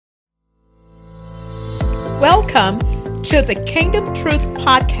Welcome to the Kingdom Truth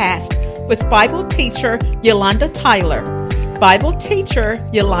Podcast with Bible teacher Yolanda Tyler. Bible teacher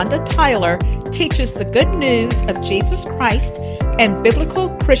Yolanda Tyler teaches the good news of Jesus Christ and biblical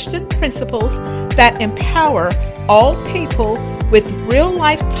Christian principles that empower all people with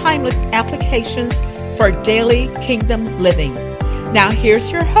real-life timeless applications for daily kingdom living. Now here's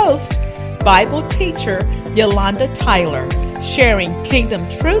your host, Bible teacher Yolanda Tyler, sharing kingdom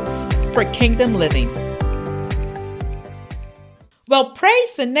truths for kingdom living. Well,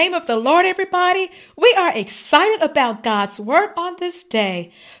 praise the name of the Lord, everybody. We are excited about God's word on this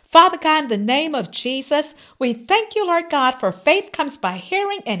day. Father God, in the name of Jesus, we thank you, Lord God, for faith comes by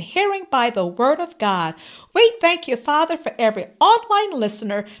hearing and hearing by the word of God. We thank you, Father, for every online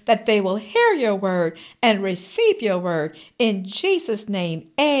listener that they will hear your word and receive your word. In Jesus' name,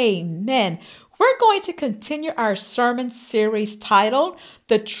 amen. We're going to continue our sermon series titled,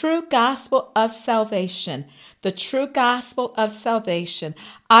 The True Gospel of Salvation. The True Gospel of Salvation.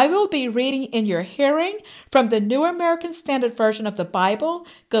 I will be reading in your hearing from the New American Standard Version of the Bible,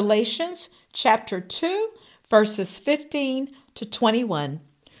 Galatians chapter 2, verses 15 to 21.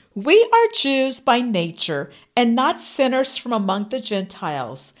 We are Jews by nature and not sinners from among the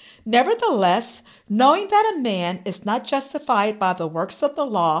Gentiles. Nevertheless, knowing that a man is not justified by the works of the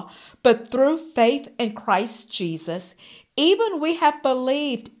law, but through faith in Christ Jesus, even we have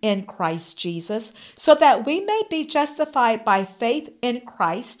believed in Christ Jesus, so that we may be justified by faith in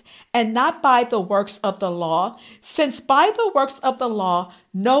Christ and not by the works of the law, since by the works of the law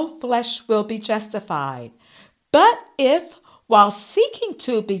no flesh will be justified. But if, while seeking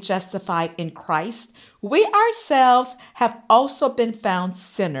to be justified in Christ, we ourselves have also been found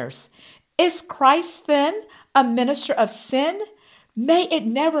sinners, is Christ then a minister of sin? May it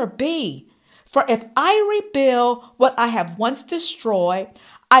never be. For if I rebuild what I have once destroyed,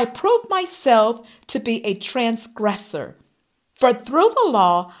 I prove myself to be a transgressor. For through the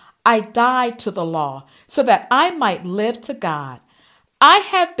law I died to the law, so that I might live to God. I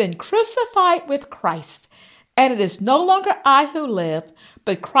have been crucified with Christ, and it is no longer I who live,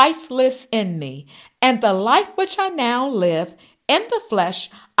 but Christ lives in me. And the life which I now live in the flesh,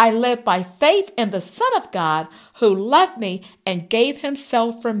 I live by faith in the Son of God, who loved me and gave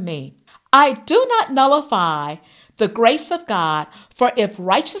himself for me. I do not nullify the grace of God, for if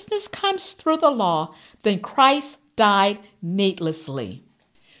righteousness comes through the law, then Christ died needlessly.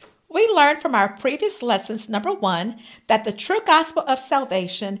 We learned from our previous lessons, number 1, that the true gospel of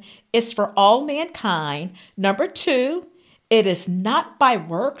salvation is for all mankind. Number 2, it is not by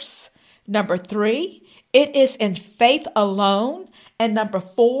works. Number 3, it is in faith alone. And number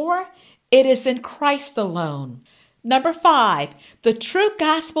 4, it is in Christ alone. Number 5, the true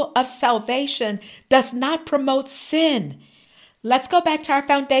gospel of salvation does not promote sin. Let's go back to our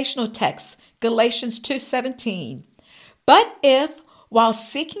foundational text, Galatians 2:17. But if, while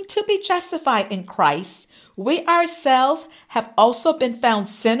seeking to be justified in Christ, we ourselves have also been found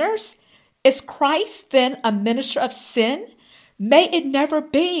sinners, is Christ then a minister of sin? May it never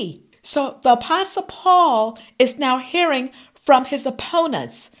be. So the Apostle Paul is now hearing from his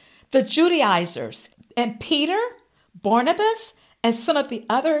opponents, the Judaizers, and Peter, Barnabas, and some of the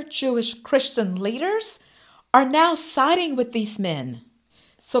other Jewish Christian leaders are now siding with these men.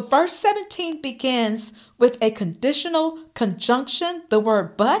 So verse 17 begins with a conditional conjunction, the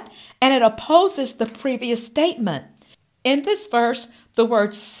word but, and it opposes the previous statement. In this verse, the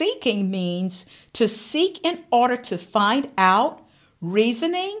word seeking means to seek in order to find out,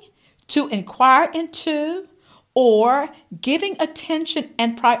 reasoning, to inquire into, or giving attention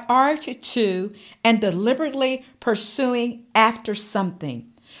and priority to and deliberately pursuing after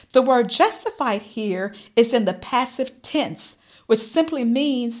something. The word justified here is in the passive tense, which simply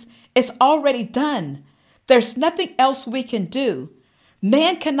means it's already done. There's nothing else we can do.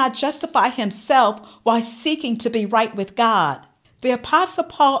 Man cannot justify himself while seeking to be right with God. The Apostle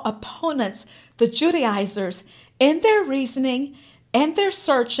Paul opponents, the Judaizers, in their reasoning and their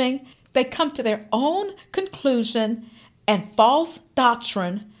searching, they come to their own conclusion and false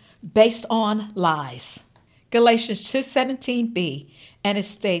doctrine based on lies. Galatians 2:17b, and it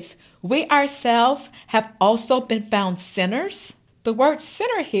states, we ourselves have also been found sinners. The word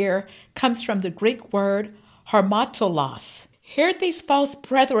sinner here comes from the Greek word harmatolos. Here these false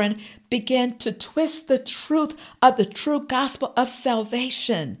brethren begin to twist the truth of the true gospel of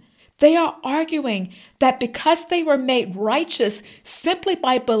salvation. They are arguing that because they were made righteous simply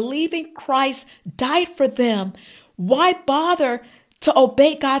by believing Christ died for them, why bother to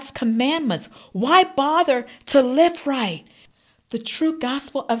obey God's commandments? Why bother to live right? The true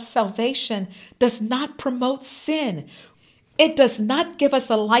gospel of salvation does not promote sin. It does not give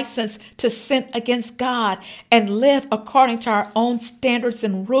us a license to sin against God and live according to our own standards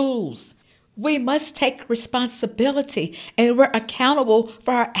and rules. We must take responsibility, and we're accountable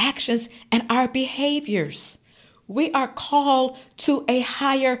for our actions and our behaviors. We are called to a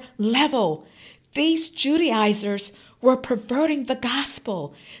higher level. These Judaizers were perverting the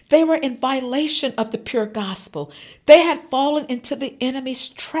gospel. They were in violation of the pure gospel. They had fallen into the enemy's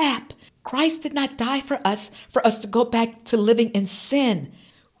trap. Christ did not die for us to go back to living in sin.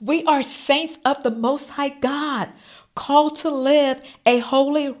 We are saints of the Most High God, called to live a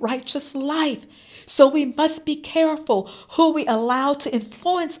holy, righteous life. So we must be careful who we allow to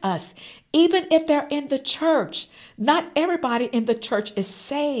influence us, even if they're in the church. Not everybody in the church is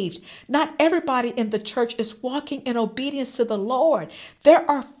saved. Not everybody in the church is walking in obedience to the Lord. There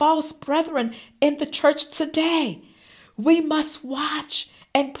are false brethren in the church today. We must watch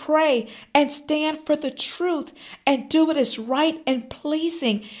and pray and stand for the truth and do what is right and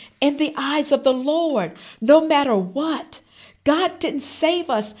pleasing in the eyes of the Lord, no matter what. God didn't save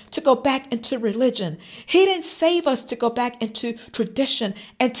us to go back into religion. He didn't save us to go back into tradition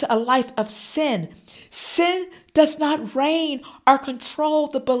and to a life of sin. Sin does not reign or control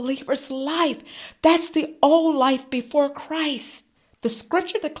the believer's life. That's the old life before Christ. The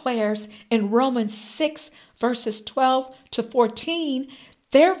scripture declares in Romans 6, verses 12 to 14,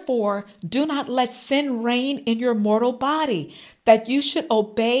 therefore, do not let sin reign in your mortal body, that you should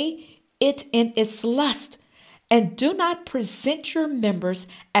obey it in its lust. And do not present your members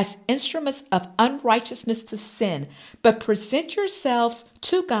as instruments of unrighteousness to sin, but present yourselves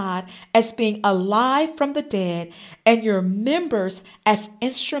to God as being alive from the dead, and your members as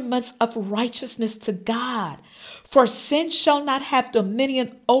instruments of righteousness to God. For sin shall not have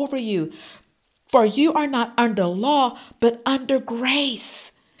dominion over you, for you are not under law, but under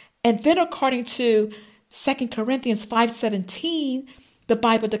grace. And then according to 2 Corinthians 5:17, the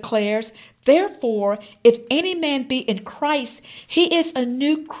Bible declares, therefore, if any man be in Christ, he is a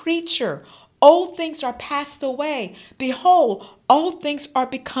new creature. Old things are passed away. Behold, all things are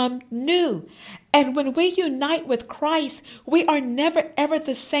become new. And when we unite with Christ, we are never ever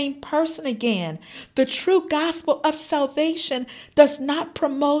the same person again. The true gospel of salvation does not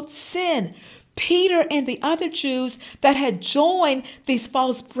promote sin. Peter and the other Jews that had joined these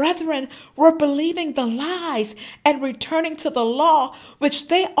false brethren were believing the lies and returning to the law, which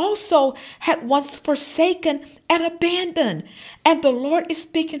they also had once forsaken and abandoned. And the Lord is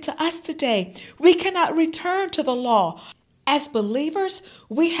speaking to us today. We cannot return to the law. As believers,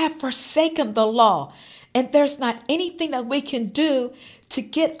 we have forsaken the law, and there's not anything that we can do to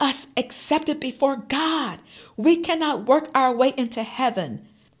get us accepted before God. We cannot work our way into heaven.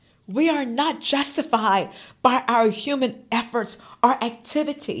 We are not justified by our human efforts or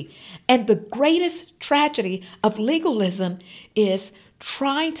activity. And the greatest tragedy of legalism is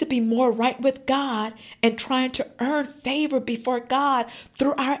trying to be more right with God and trying to earn favor before God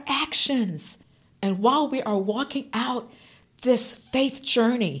through our actions. And while we are walking out this faith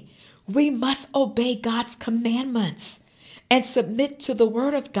journey, we must obey God's commandments and submit to the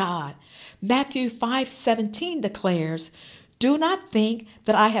word of God. Matthew 5:17 declares, do not think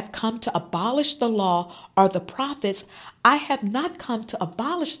that I have come to abolish the law or the prophets. I have not come to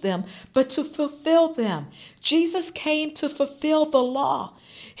abolish them, but to fulfill them. Jesus came to fulfill the law.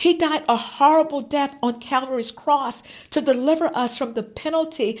 He died a horrible death on Calvary's cross to deliver us from the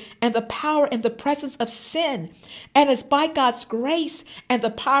penalty and the power and the presence of sin. And it's by God's grace and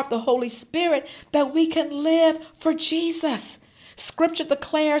the power of the Holy Spirit that we can live for Jesus. Scripture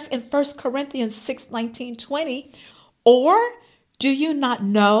declares in 1 Corinthians 6:19-20, or do you not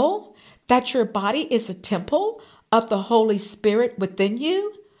know that your body is a temple of the Holy Spirit within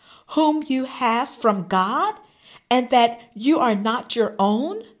you, whom you have from God, and that you are not your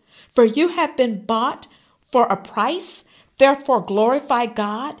own? For you have been bought for a price. Therefore glorify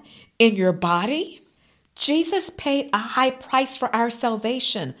God in your body. Jesus paid a high price for our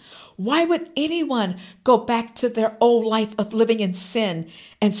salvation. Why would anyone go back to their old life of living in sin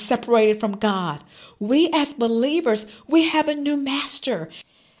and separated from God? We as believers, we have a new master.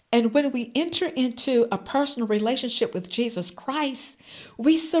 And when we enter into a personal relationship with Jesus Christ,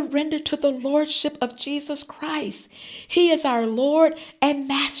 we surrender to the lordship of Jesus Christ. He is our Lord and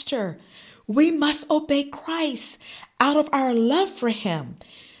Master. We must obey Christ out of our love for him.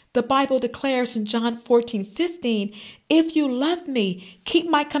 The Bible declares in John 14:15, if you love me, keep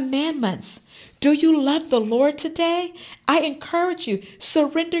my commandments. Do you love the Lord today? I encourage you,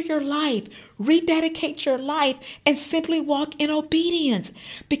 surrender your life, rededicate your life, and simply walk in obedience,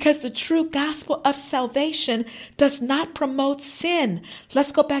 because the true gospel of salvation does not promote sin.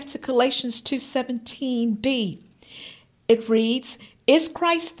 Let's go back to Galatians 2:17b. It reads, "Is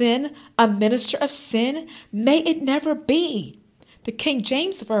Christ then a minister of sin? May it never be." The King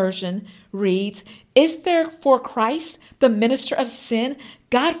James Version reads, "Is therefore Christ the minister of sin?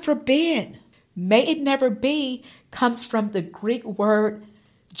 God forbid." "May it never be" comes from the Greek word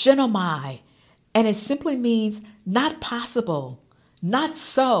genomai, and it simply means not possible, not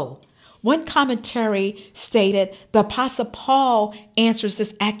so. One commentary stated the Apostle Paul answers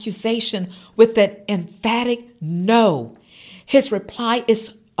this accusation with an emphatic no. His reply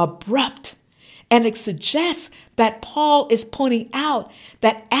is abrupt, and it suggests that Paul is pointing out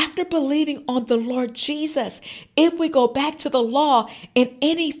that after believing on the Lord Jesus, if we go back to the law in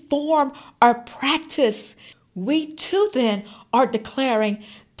any form or practice, we too then are declaring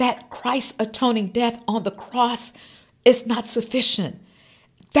that Christ's atoning death on the cross is not sufficient.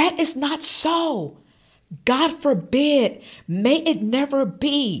 That is not so. God forbid. May it never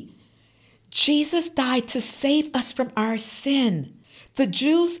be. Jesus died to save us from our sin. The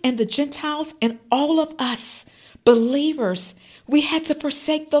Jews and the Gentiles and all of us believers, we had to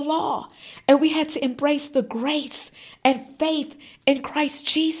forsake the law and we had to embrace the grace and faith in Christ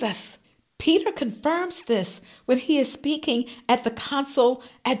Jesus. Peter confirms this when he is speaking at the council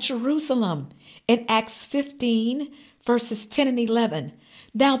at Jerusalem in Acts 15, verses 10 and 11.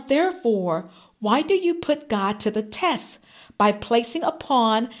 "Now, therefore, why do you put God to the test by placing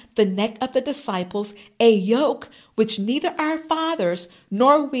upon the neck of the disciples a yoke which neither our fathers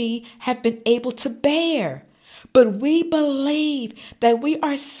nor we have been able to bear? But we believe that we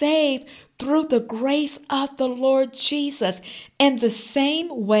are saved through the grace of the Lord Jesus in the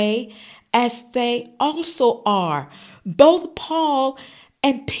same way as they also are." Both Paul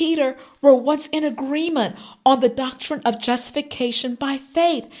and Peter were once in agreement on the doctrine of justification by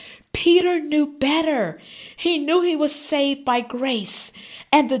faith. Peter knew better. He knew he was saved by grace,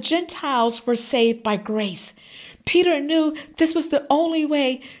 and the Gentiles were saved by grace. Peter knew this was the only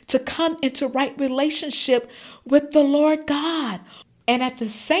way to come into right relationship with the Lord God. And at the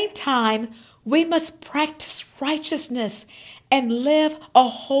same time, we must practice righteousness and live a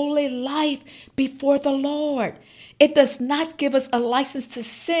holy life before the Lord. It does not give us a license to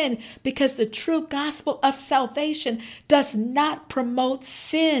sin because the true gospel of salvation does not promote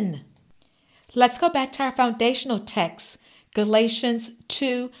sin. Let's go back to our foundational text, Galatians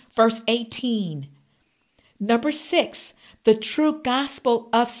 2, verse 18. Number 6, the true gospel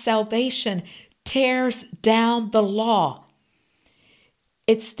of salvation tears down the law.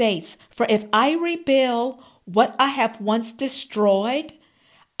 It states, "For if I rebuild what I have once destroyed,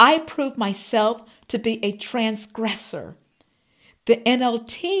 I prove myself to be a transgressor." The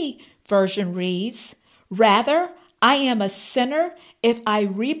NLT version reads, "Rather, I am a sinner if I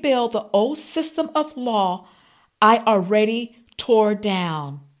rebuild the old system of law I already tore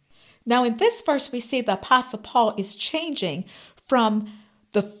down." Now, in this verse, we see the Apostle Paul is changing from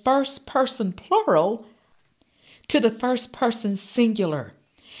the first person plural to the first person singular.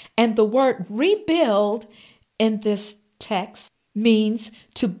 And the word rebuild in this text means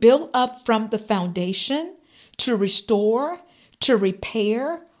to build up from the foundation, to restore, to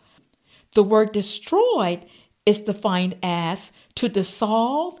repair. The word destroyed is defined as to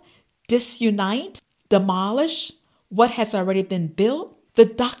dissolve, disunite, demolish what has already been built. The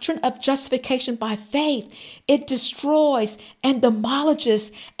doctrine of justification by faith, it destroys and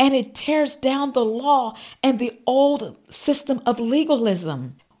demolishes and it tears down the law and the old system of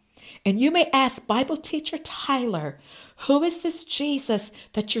legalism. And you may ask Bible teacher Tyler, who is this Jesus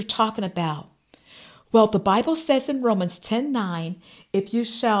that you're talking about? Well, the Bible says in Romans 10:9, if you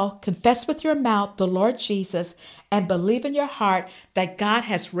shall confess with your mouth the Lord Jesus and believe in your heart that God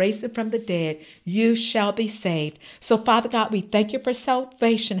has raised him from the dead, you shall be saved. So, Father God, we thank you for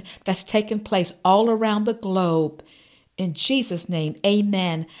salvation that's taken place all around the globe. In Jesus' name,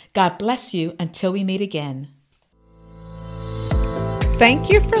 amen. God bless you until we meet again. Thank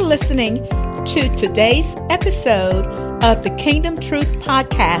you for listening to today's episode of the Kingdom Truth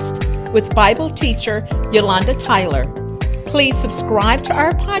Podcast with Bible teacher Yolanda Tyler. Please subscribe to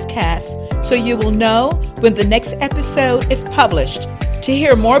our podcast so you will know when the next episode is published. To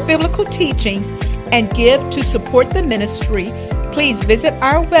hear more biblical teachings and give to support the ministry, please visit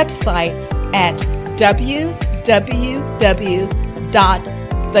our website at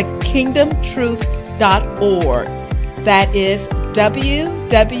www.thekingdomtruth.org. That is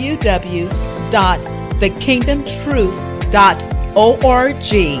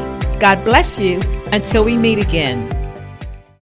www.thekingdomtruth.org. God bless you until we meet again.